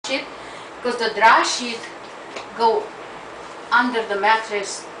because the dry sheet go under the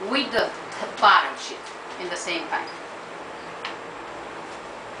mattress with the bottom sheet in the same time.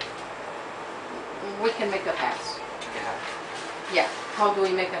 We can make a hat. Yeah. Yeah. How do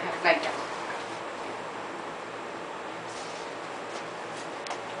we make a hat? Like that.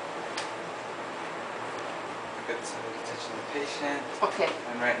 Good, so touching the patient. Okay.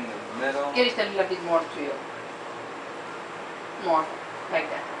 And right in the middle. Get it a little bit more to you. More. Like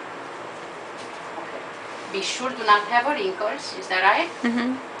that. Okay. Be sure to not have a wrinkles. Is that right?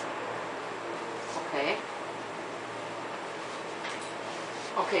 Mm-hmm. Okay.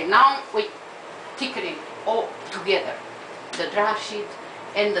 Okay, now we thicken it all together. The dry sheet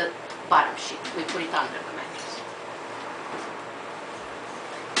and the bottom sheet. We put it under the mattress.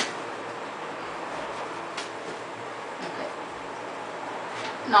 Okay.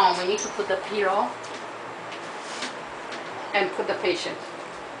 Now we need to put the pillow and put the patient.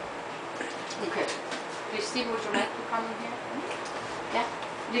 Okay. Christine, would you like to come in here? Yeah?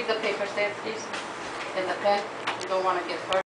 Leave the papers there, please. And the pen. You don't want to get hurt.